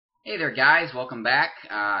Hey there guys, welcome back.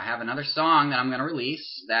 I have another song that I'm going to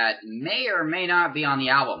release that may or may not be on the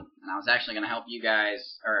album. And I was actually going to help you guys,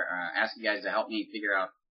 or ask you guys to help me figure out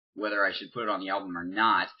whether I should put it on the album or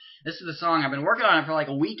not. This is the song, I've been working on it for like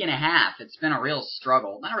a week and a half. It's been a real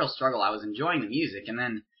struggle. Not a real struggle, I was enjoying the music, and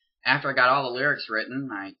then after I got all the lyrics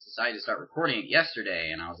written, I decided to start recording it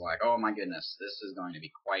yesterday, and I was like, oh my goodness, this is going to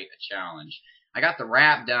be quite a challenge. I got the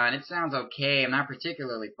rap done, it sounds okay, I'm not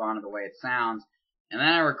particularly fond of the way it sounds. And then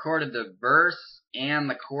I recorded the verse and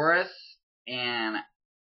the chorus, and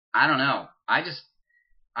I don't know. I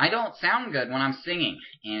don't sound good when I'm singing,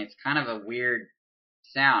 and it's kind of a weird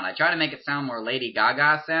sound. I try to make it sound more Lady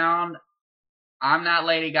Gaga sound. I'm not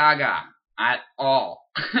Lady Gaga at all.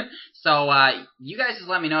 So, you guys just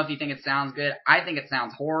let me know if you think it sounds good. I think it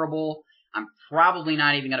sounds horrible. I'm probably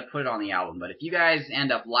not even going to put it on the album, but if you guys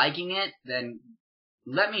end up liking it, then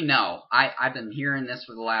let me know. I've been hearing this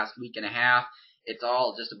for the last week and a half. It's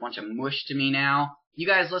all just a bunch of mush to me now. You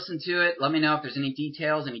guys listen to it. Let me know if there's any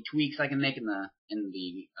details, any tweaks I can make in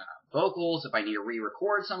the vocals, if I need to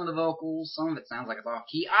re-record some of the vocals. Some of it sounds like it's off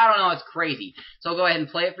key. I don't know. It's crazy. So I'll go ahead and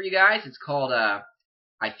play it for you guys. It's called I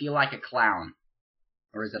Feel Like a Clown.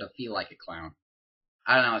 Or is it a Feel Like a Clown?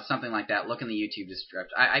 I don't know. It's something like that. Look in the YouTube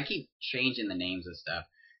description. I keep changing the names of stuff.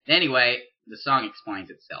 Anyway, the song explains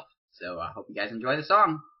itself. So I hope you guys enjoy the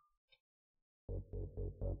song.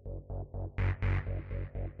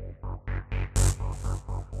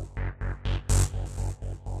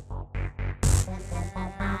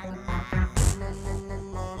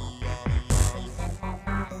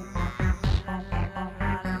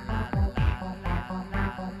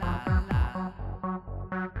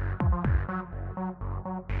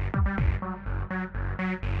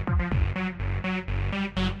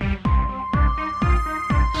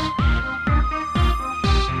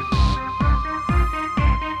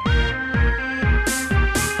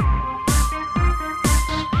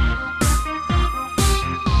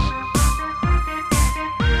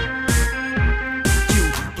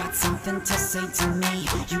 To say to me,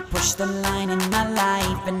 you push the line in my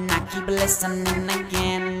life, and I keep listening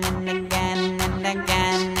again and again and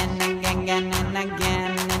again and again and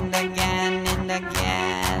again and again and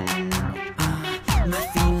again. My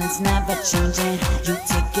feelings never changing. You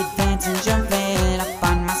take advantage of it. I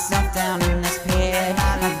find myself down in this pit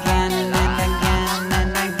again and again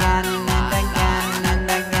and again and again and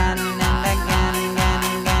again and again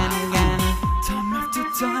and again. Time after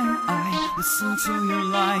time, I listen to your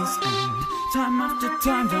lies. Time after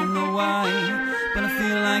time, don't know why, but I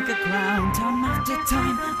feel like a clown. Time after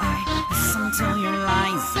time, I listen to your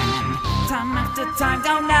lies, and time after time,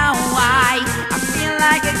 don't know why, I feel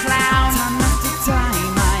like a clown. Time after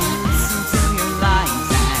time, I listen to your lies,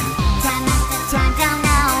 and time after time, don't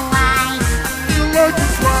know why, I feel like a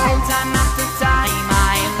clown. Time after time,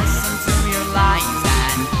 I listen to your lies,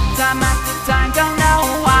 and time after time, don't know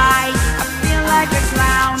why, I feel like a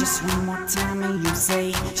clown. Just one more time, and you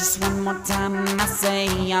say, just one more time I say,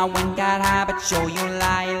 I went got high, but yo, you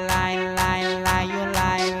lie, lie, lie, lie, you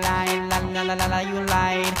lie, lie, lie, lie, lie, lie, you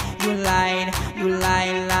lied, you lied, you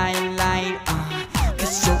lied, lied, lied.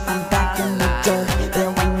 Cause yo, I'm back in the dirt, there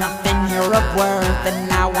ain't nothing here of worth, and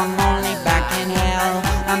now I'm only back in hell,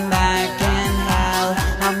 I'm back in hell,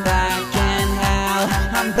 I'm back in hell,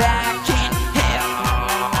 I'm back in hell.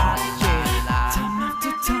 Time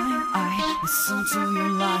after time, I listen to your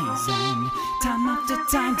lies, and time after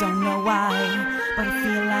time, don't know why, but I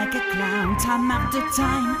feel like a clown. Time after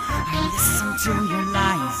time, I listen to your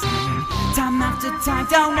lies, and time after time,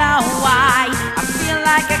 don't know why, I feel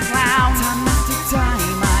like a clown. Time after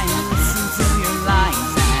time, I listen to your lies,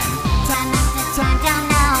 and time after time, don't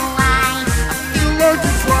know why, I feel like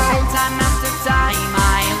a clown. Time after time,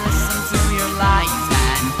 I listen to your lies,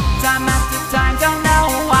 and time after time, don't know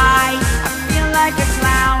why, I feel like a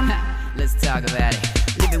clown. Let's talk about it.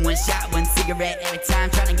 Living one shot, one cigarette every time,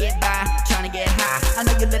 trying to get by, trying to get high. I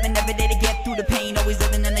know you're living every day to get through the pain, always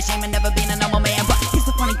living in the shame and never being a normal man. But here's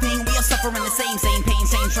the funny thing, we are suffering the same pain,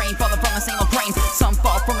 same train, falling from the same old crane. Some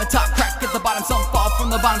fall from the top, crack at the bottom, some fall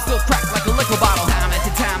from the bottom, still crack like a liquor bottle. Time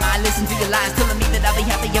after time, I listen to your lies, telling me that I'll be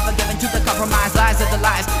happy if I give in to the compromise. Lies are the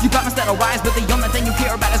lies, you promise that I'll rise, but the only thing you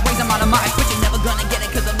care about is raising my demise. But you're never gonna get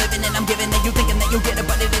it, cause I'm living and I'm giving it. You thinking that you'll get it,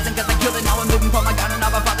 but it isn't, cause I killed it. Now I'm moving for my God and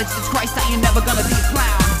our Father Jesus Christ. I ain't never gonna be a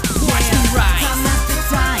clown. Watch me rise. Time after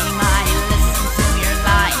time, I listen to your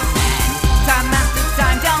lies, and time after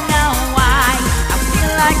time, don't know why, I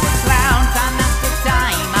feel like a clown. Time after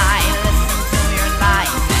time, I listen to your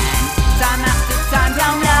lies, and time after time,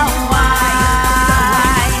 don't know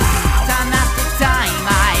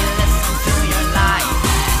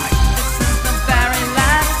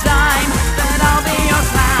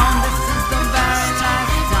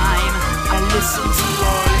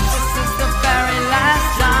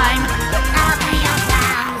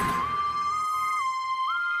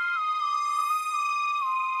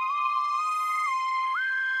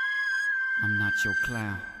I'm not your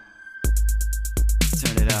clown.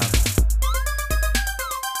 Turn it up.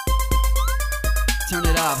 Turn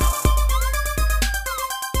it up.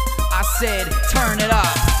 I said, turn it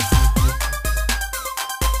up.